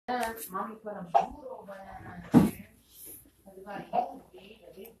Mommy put a burro banana in there. Everybody else ate a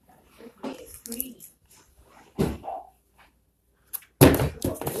big cream.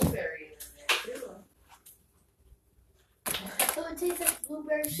 Put blueberry in there too. So it tastes like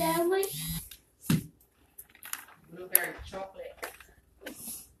blueberry sandwich? Blueberry chocolate.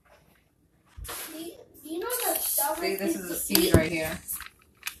 Do you know the stuff? See, this is a seed right here.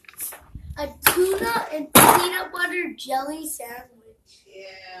 A tuna and peanut butter jelly sandwich.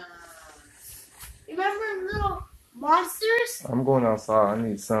 Yeah. Remember little monsters? I'm going outside. I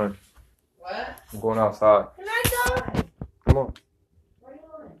need sun. What? I'm going outside. Can I go? Come on. What are you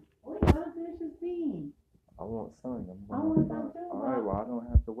doing? Oh, you gotta finish this bean. I want sun. I want sun too. All right, well, I don't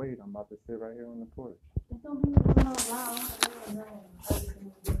have to wait. I'm about to sit right here on the porch. Just don't be moving all loud.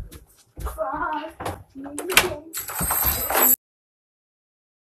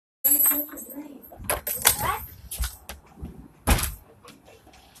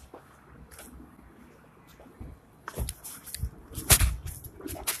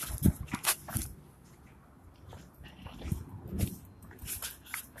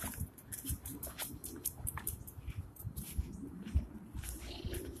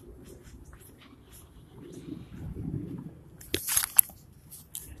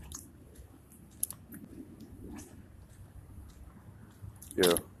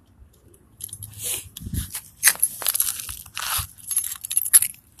 Yeah.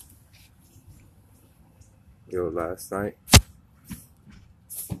 Yo, last night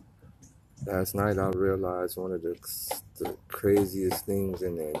I realized one of the craziest things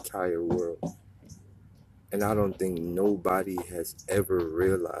in the entire world. And I don't think nobody has ever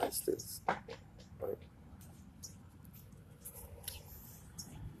realized this. Right?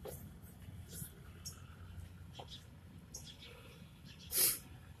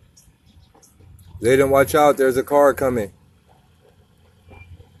 Zayden, watch out. There's a car coming.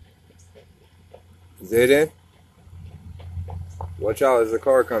 Zayden? Watch out. There's a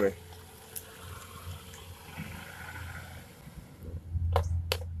car coming.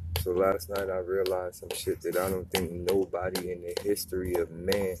 So last night I realized some shit that I don't think nobody in the history of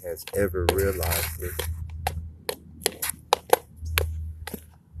man has ever realized this.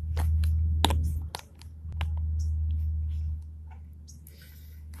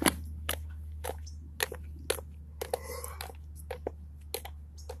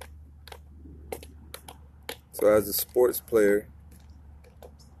 So as a sports player,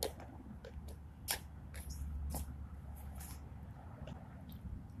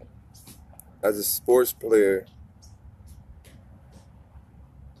 as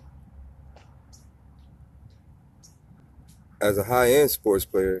a high-end sports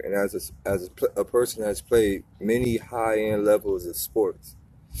player, and as a person that's played many high-end levels of sports,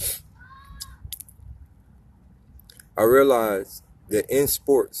 I realized that in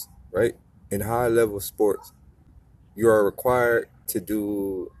sports, right, in high-level sports, you are required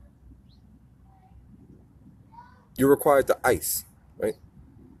to ice, right?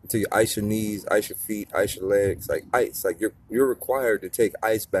 Until you ice your knees, ice your feet, ice your legs, like ice. Like you're required to take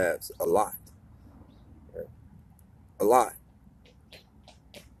ice baths a lot. Right? A lot.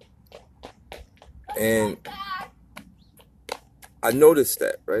 And I noticed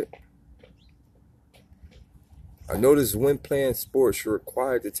that, right? I noticed when playing sports, you're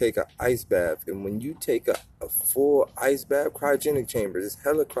required to take an ice bath. And when you take a full ice bath, cryogenic chambers, it's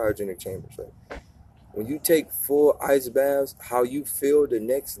hella cryogenic chambers, right? When you take full ice baths, how you feel the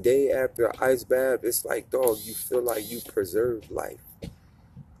next day after an ice bath, it's like, dog, you feel like you preserved life.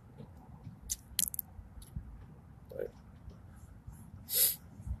 Right?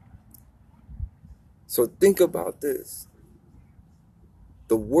 So think about this.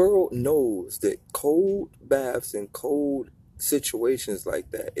 The world knows that cold baths and cold situations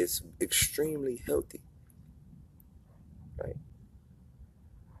like that is extremely healthy. Right?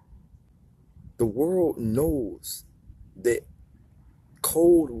 The world knows that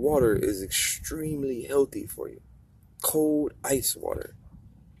cold water is extremely healthy for you. Cold ice water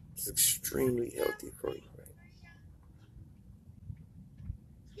is extremely healthy for you. Right?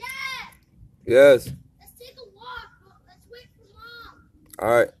 Yes. Let's take a walk. Let's wait for Mom. All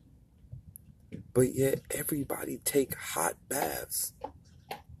right. But yet everybody take hot baths.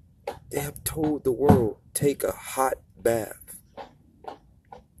 They have told the world, take a hot bath.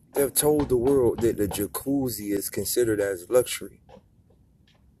 They have told the world that the jacuzzi is considered as luxury.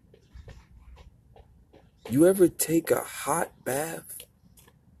 You ever take a hot bath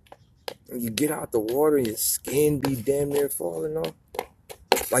and you get out the water and your skin be damn near falling off?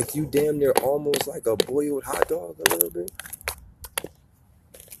 Like you damn near almost like a boiled hot dog a little bit?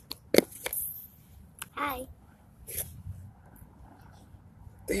 Hi.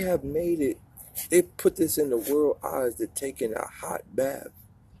 They have made it. They put this in the world eyes that taking a hot bath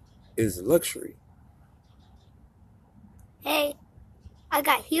is luxury. Hey, I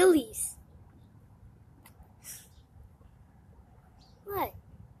got Heelys. What?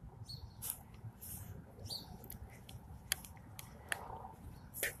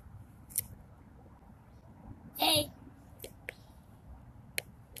 Hey.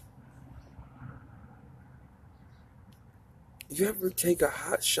 You ever take a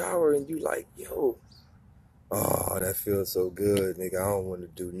hot shower and you like, yo, oh, that feels so good, nigga. I don't want to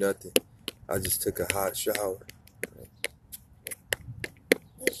do nothing. I just took a hot shower.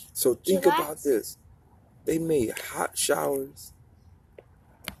 So think about this. They made hot showers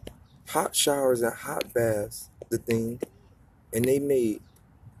and hot baths the thing, and they made.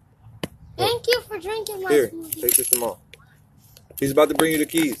 Thank you for drinking my smoothie. Take this to Mom. He's about to bring you the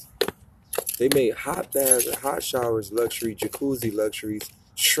keys. They made hot baths and hot showers luxury, jacuzzi luxuries.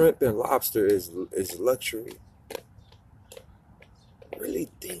 Shrimp and lobster is luxury. Really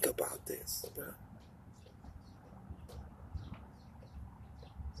think about this, bro.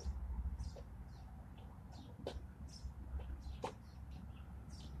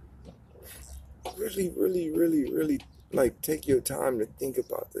 Really, like, take your time to think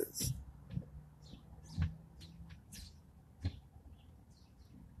about this.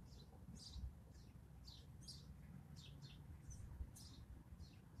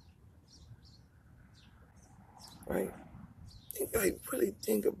 Right? Really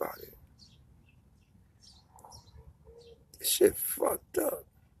think about it. This shit fucked up.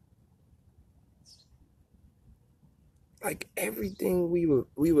 Like, everything we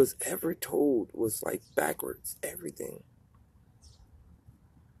was ever told was like backwards. Everything.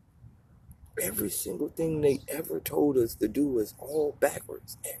 Every single thing they ever told us to do was all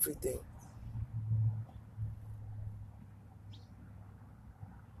backwards. Everything.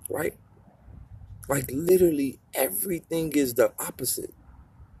 Right? Like, literally everything is the opposite.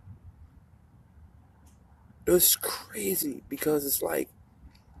 It's crazy because it's like,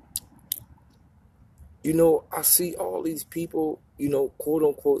 you know, I see all these people, you know, quote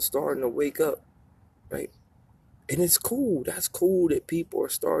unquote, starting to wake up, right? And it's cool. That's cool that people are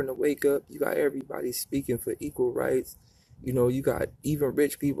starting to wake up. You got everybody speaking for equal rights. You know, you got even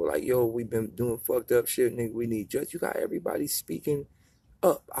rich people like, yo, we've been doing fucked up shit, nigga, we need justice. You got everybody speaking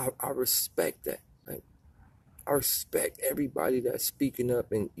up. I respect that, right? I respect everybody that's speaking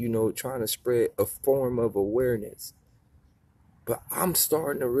up and, you know, trying to spread a form of awareness. But I'm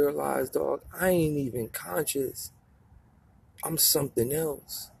starting to realize, dog, I ain't even conscious. I'm something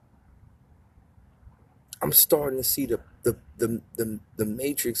else. I'm starting to see the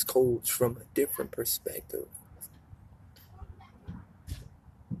matrix codes from a different perspective.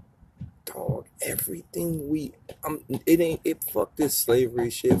 Dog, everything fuck this slavery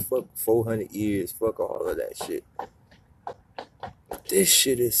shit, fuck 400 years, fuck all of that shit. This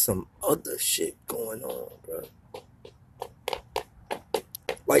shit is some other shit going on, bro.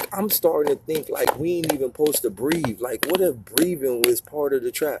 Like, I'm starting to think like we ain't even supposed to breathe. Like, what if breathing was part of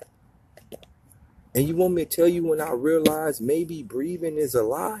the trap? And you want me to tell you when I realized maybe breathing is a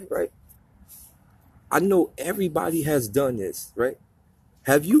lie, right? I know everybody has done this, right?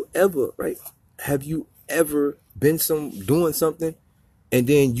 Have you ever been doing something and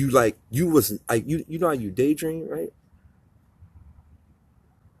then you was like, you know how you daydream, right?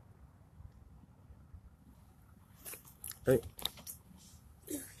 Right?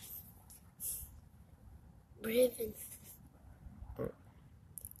 Breathing.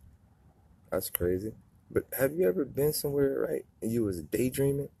 That's crazy. But have you ever been somewhere, right, and you was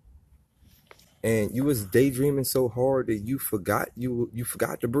daydreaming? And you was daydreaming so hard that you forgot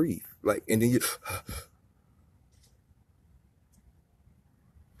to breathe. Like, and then you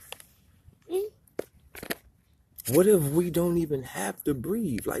what if we don't even have to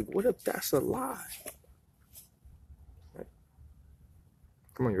breathe? Like, what if that's a lie? Right.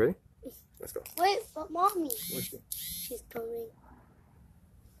 Come on, you ready? Let's go. Wait, but mommy. What's she? She's coming.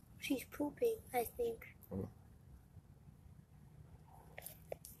 She's pooping, I think.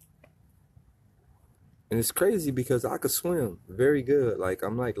 And it's crazy because I could swim very good. Like,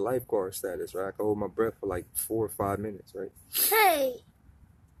 I'm like lifeguard status, right? I can hold my breath for like 4 or 5 minutes, right? Hey,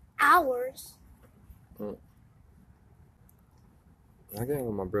 hours. I can't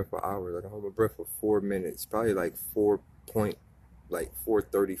hold my breath for hours. I can hold my breath for 4 minutes, probably like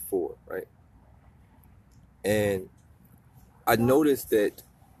 4:34, right? And I noticed that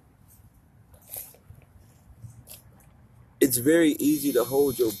it's very easy to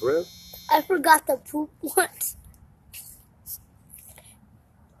hold your breath. I forgot to poop once.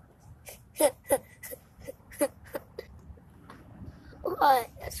 What?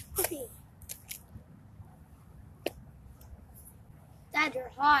 That's funny. Dad,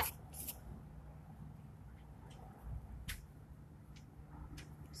 you're hot.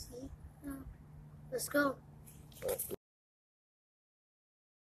 See? Let's go.